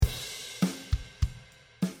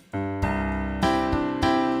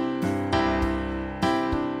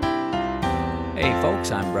Hey folks,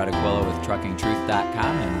 I'm Brett Aquila with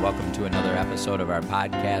TruckingTruth.com and welcome to another episode of our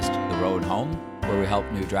podcast, The Road Home, where we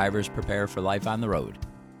help new drivers prepare for life on the road.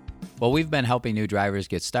 Well, we've been helping new drivers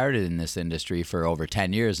get started in this industry for over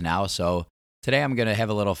 10 years now, so today I'm going to have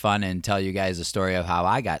a little fun and tell you guys the story of how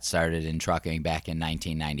I got started in trucking back in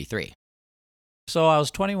 1993. So I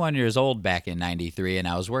was 21 years old back in 93, and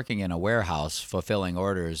I was working in a warehouse fulfilling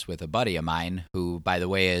orders with a buddy of mine who, by the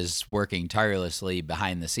way, is working tirelessly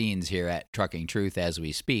behind the scenes here at Trucking Truth as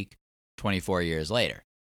we speak, 24 years later.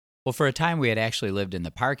 Well, for a time, we had actually lived in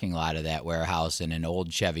the parking lot of that warehouse in an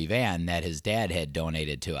old Chevy van that his dad had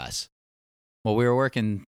donated to us. Well, we were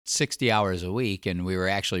working 60 hours a week, and we were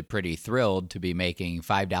actually pretty thrilled to be making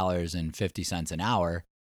 $5.50 an hour,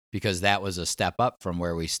 because that was a step up from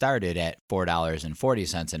where we started at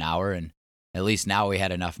 $4.40 an hour, and at least now we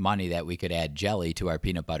had enough money that we could add jelly to our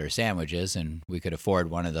peanut butter sandwiches, and we could afford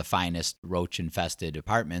one of the finest roach-infested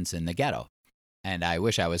apartments in the ghetto. And I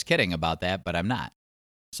wish I was kidding about that, but I'm not.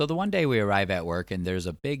 So the one day we arrive at work, and there's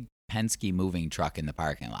a big Penske moving truck in the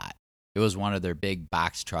parking lot. It was one of their big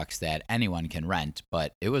box trucks that anyone can rent,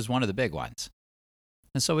 but it was one of the big ones.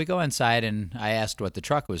 And so we go inside, and I asked what the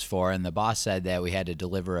truck was for, and the boss said that we had to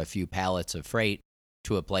deliver a few pallets of freight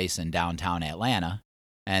to a place in downtown Atlanta,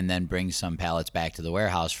 and then bring some pallets back to the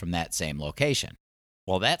warehouse from that same location.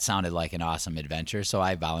 Well, that sounded like an awesome adventure, so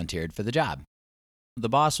I volunteered for the job. The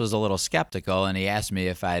boss was a little skeptical, and he asked me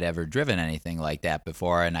if I'd ever driven anything like that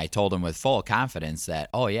before, and I told him with full confidence that,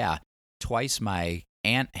 oh yeah, twice my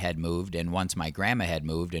aunt had moved, and once my grandma had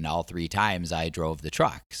moved, and all 3 times I drove the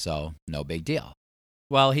truck, so no big deal.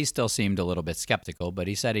 Well, he still seemed a little bit skeptical, but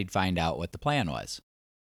he said he'd find out what the plan was.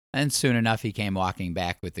 And soon enough, he came walking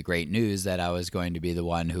back with the great news that I was going to be the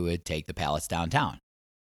one who would take the pallets downtown.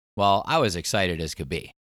 Well, I was excited as could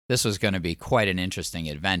be. This was going to be quite an interesting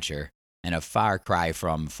adventure, and a far cry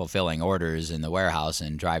from fulfilling orders in the warehouse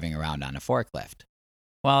and driving around on a forklift.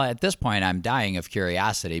 Well, at this point, I'm dying of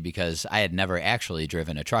curiosity because I had never actually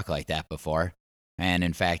driven a truck like that before, and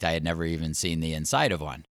in fact, I had never even seen the inside of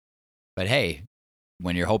one. But hey,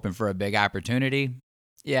 when you're hoping for a big opportunity,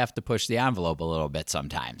 you have to push the envelope a little bit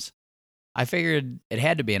sometimes. I figured it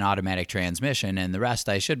had to be an automatic transmission, and the rest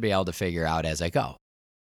I should be able to figure out as I go.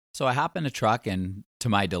 So I hop in a truck, and to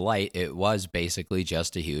my delight, it was basically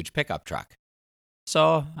just a huge pickup truck.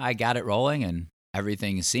 So I got it rolling, and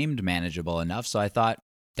everything seemed manageable enough, so I thought,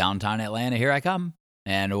 downtown Atlanta, here I come,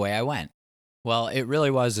 and away I went. Well, it really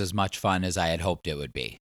was as much fun as I had hoped it would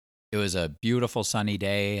be. It was a beautiful sunny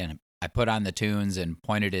day, and I put on the tunes and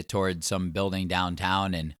pointed it toward some building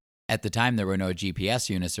downtown, and at the time there were no GPS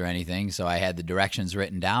units or anything, so I had the directions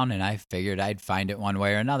written down, and I figured I'd find it one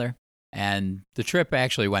way or another. And the trip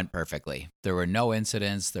actually went perfectly. There were no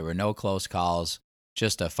incidents, there were no close calls,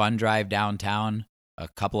 just a fun drive downtown, a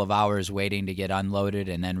couple of hours waiting to get unloaded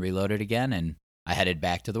and then reloaded again, and I headed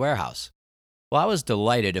back to the warehouse. Well, I was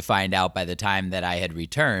delighted to find out by the time that I had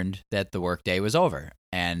returned that the workday was over,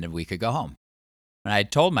 and we could go home. And I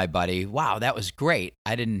told my buddy, wow, that was great.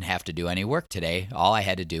 I didn't have to do any work today. All I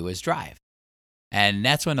had to do was drive. And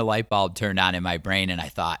that's when the light bulb turned on in my brain, and I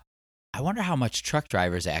thought, I wonder how much truck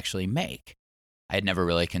drivers actually make. I had never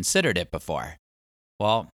really considered it before.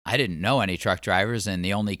 Well, I didn't know any truck drivers, and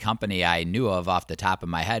the only company I knew of off the top of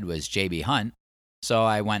my head was J.B. Hunt, so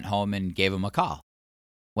I went home and gave them a call.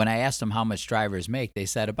 When I asked them how much drivers make, they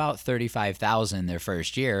said about $35,000 their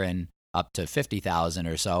first year, and up to $50,000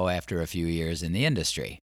 or so after a few years in the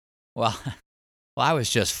industry. Well, I was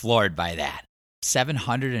just floored by that.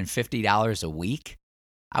 $750 a week?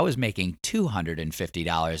 I was making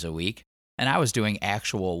 $250 a week, and I was doing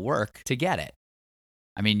actual work to get it.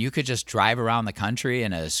 I mean, you could just drive around the country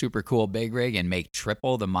in a super cool big rig and make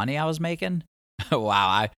triple the money I was making?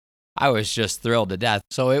 Wow, I was just thrilled to death.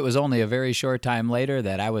 So it was only a very short time later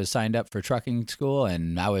that I was signed up for trucking school,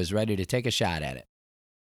 and I was ready to take a shot at it.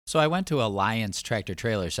 So I went to Alliance Tractor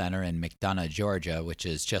Trailer Center in McDonough, Georgia, which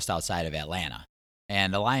is just outside of Atlanta.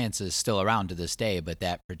 And Alliance is still around to this day, but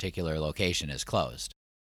that particular location is closed.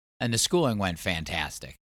 And the schooling went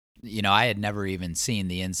fantastic. You know, I had never even seen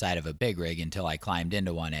the inside of a big rig until I climbed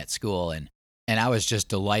into one at school, and I was just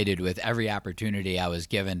delighted with every opportunity I was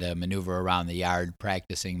given to maneuver around the yard,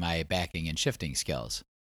 practicing my backing and shifting skills.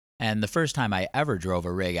 And the first time I ever drove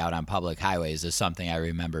a rig out on public highways is something I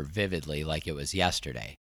remember vividly like it was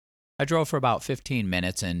yesterday. I drove for about 15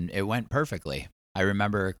 minutes, and it went perfectly. I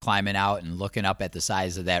remember climbing out and looking up at the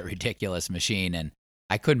size of that ridiculous machine, and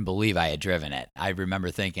I couldn't believe I had driven it. I remember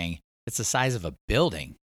thinking, it's the size of a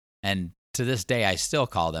building. And to this day, I still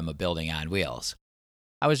call them a building on wheels.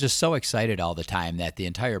 I was just so excited all the time that the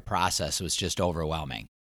entire process was just overwhelming.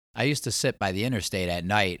 I used to sit by the interstate at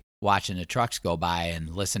night watching the trucks go by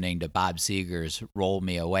and listening to Bob Seger's Roll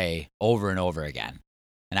Me Away over and over again.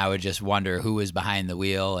 And I would just wonder who was behind the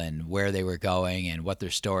wheel and where they were going and what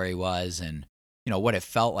their story was and, what it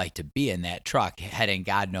felt like to be in that truck heading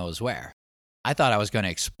God knows where. I thought I was going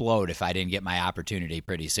to explode if I didn't get my opportunity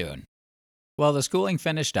pretty soon. Well, the schooling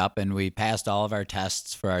finished up and we passed all of our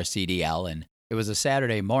tests for our CDL, and it was a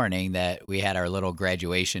Saturday morning that we had our little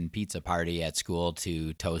graduation pizza party at school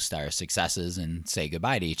to toast our successes and say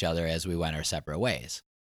goodbye to each other as we went our separate ways.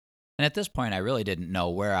 And at this point, I really didn't know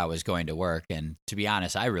where I was going to work, and to be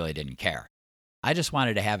honest, I really didn't care. I just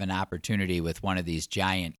wanted to have an opportunity with one of these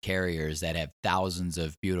giant carriers that have thousands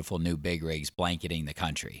of beautiful new big rigs blanketing the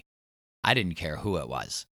country. I didn't care who it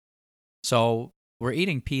was. So we're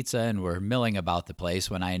eating pizza and we're milling about the place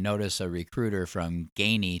when I notice a recruiter from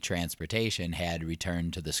Gainey Transportation had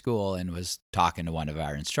returned to the school and was talking to one of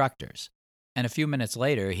our instructors. And a few minutes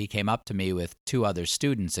later, he came up to me with 2 other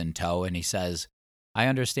students in tow and he says, "I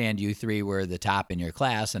understand you 3 were the top in your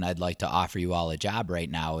class and I'd like to offer you all a job right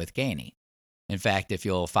now with Gainey. In fact, if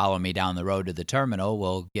you'll follow me down the road to the terminal,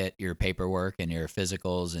 we'll get your paperwork and your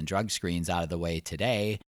physicals and drug screens out of the way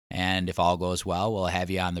today. And if all goes well, we'll have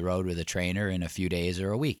you on the road with a trainer in a few days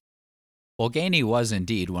or a week." Well, Gainey was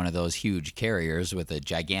indeed one of those huge carriers with a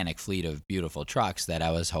gigantic fleet of beautiful trucks that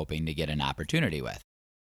I was hoping to get an opportunity with.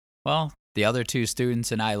 Well, the other 2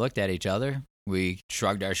 students and I looked at each other. We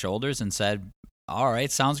shrugged our shoulders and said, "All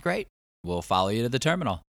right, sounds great. We'll follow you to the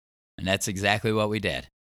terminal." And that's exactly what we did.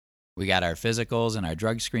 We got our physicals and our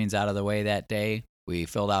drug screens out of the way that day. We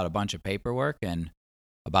filled out a bunch of paperwork, and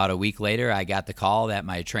about a week later, I got the call that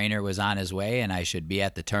my trainer was on his way and I should be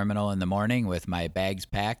at the terminal in the morning with my bags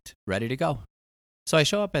packed, ready to go. So I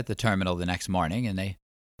show up at the terminal the next morning and they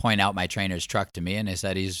point out my trainer's truck to me and they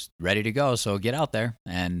said he's ready to go, so get out there.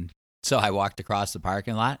 And so I walked across the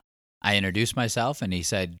parking lot. I introduced myself and he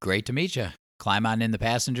said, "Great to meet you. Climb on in the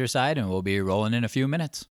passenger side and we'll be rolling in a few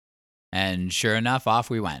minutes." And sure enough,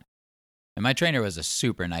 off we went. And my trainer was a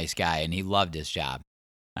super nice guy and he loved his job.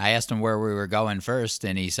 I asked him where we were going first,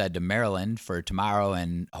 and he said to Maryland for tomorrow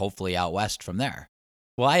and hopefully out west from there.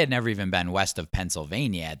 Well, I had never even been west of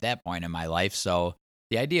Pennsylvania at that point in my life, so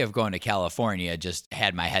the idea of going to California just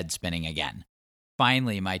had my head spinning again.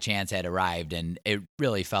 Finally, my chance had arrived, and it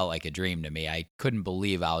really felt like a dream to me. I couldn't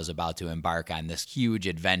believe I was about to embark on this huge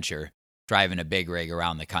adventure, driving a big rig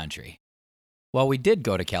around the country. Well, we did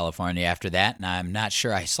go to California after that, and I'm not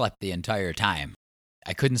sure I slept the entire time.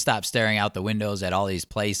 I couldn't stop staring out the windows at all these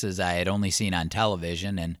places I had only seen on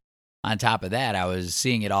television, and on top of that, I was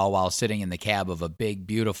seeing it all while sitting in the cab of a big,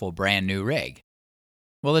 beautiful, brand new rig.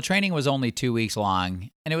 Well, the training was only 2 weeks long,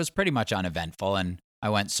 and it was pretty much uneventful, and I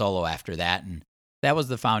went solo after that, and that was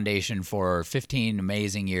the foundation for 15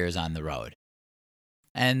 amazing years on the road.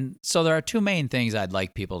 And so there are 2 main things I'd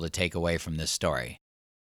like people to take away from this story.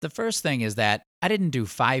 The first thing is that I didn't do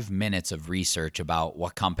 5 minutes of research about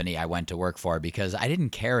what company I went to work for because I didn't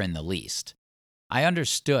care in the least. I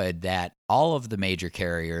understood that all of the major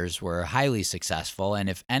carriers were highly successful, and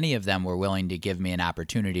if any of them were willing to give me an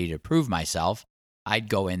opportunity to prove myself, I'd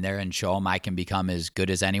go in there and show them I can become as good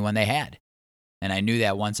as anyone they had. And I knew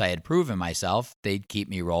that once I had proven myself, they'd keep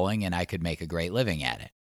me rolling and I could make a great living at it.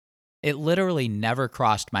 It literally never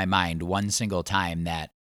crossed my mind one single time that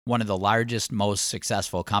one of the largest, most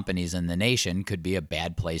successful companies in the nation could be a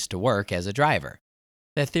bad place to work as a driver.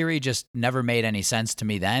 That theory just never made any sense to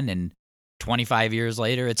me then, and 25 years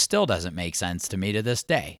later, it still doesn't make sense to me to this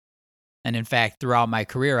day. And in fact, throughout my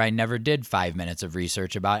career, I never did 5 minutes of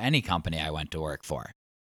research about any company I went to work for.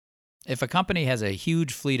 If a company has a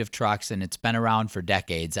huge fleet of trucks and it's been around for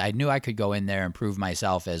decades, I knew I could go in there and prove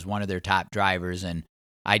myself as one of their top drivers, and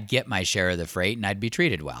I'd get my share of the freight and I'd be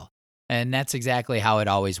treated well. And that's exactly how it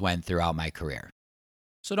always went throughout my career.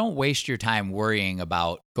 So don't waste your time worrying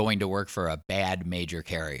about going to work for a bad major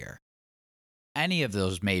carrier. Any of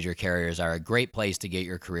those major carriers are a great place to get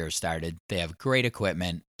your career started. They have great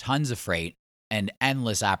equipment, tons of freight, and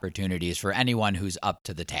endless opportunities for anyone who's up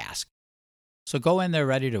to the task. So go in there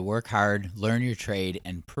ready to work hard, learn your trade,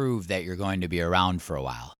 and prove that you're going to be around for a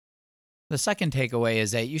while. The second takeaway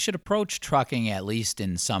is that you should approach trucking, at least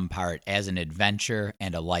in some part, as an adventure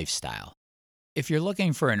and a lifestyle. If you're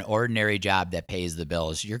looking for an ordinary job that pays the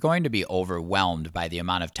bills, you're going to be overwhelmed by the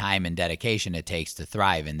amount of time and dedication it takes to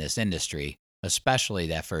thrive in this industry, especially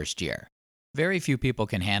that first year. Very few people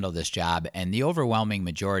can handle this job, and the overwhelming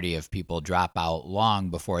majority of people drop out long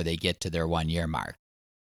before they get to their 1-year mark.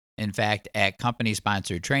 In fact, at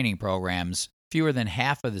company-sponsored training programs, fewer than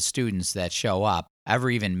half of the students that show up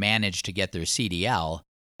ever even manage to get their CDL,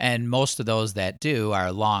 and most of those that do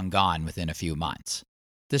are long gone within a few months.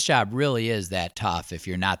 This job really is that tough if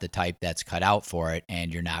you're not the type that's cut out for it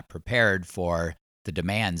and you're not prepared for the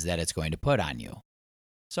demands that it's going to put on you.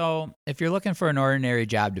 So, if you're looking for an ordinary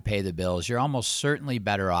job to pay the bills, you're almost certainly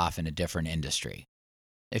better off in a different industry.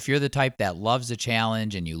 If you're the type that loves a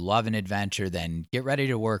challenge and you love an adventure, then get ready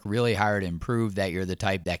to work really hard and prove that you're the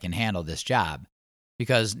type that can handle this job,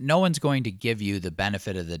 because no one's going to give you the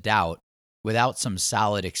benefit of the doubt without some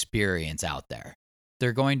solid experience out there.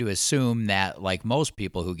 They're going to assume that, like most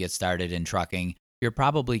people who get started in trucking, you're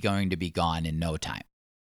probably going to be gone in no time.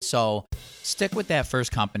 So stick with that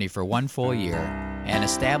first company for 1 full year and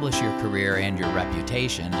establish your career and your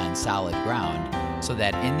reputation on solid ground so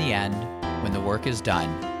that in the end, when the work is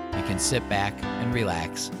done, you can sit back and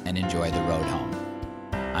relax and enjoy the road home.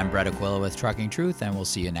 I'm Brett Aquila with Trucking Truth, and we'll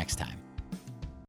see you next time.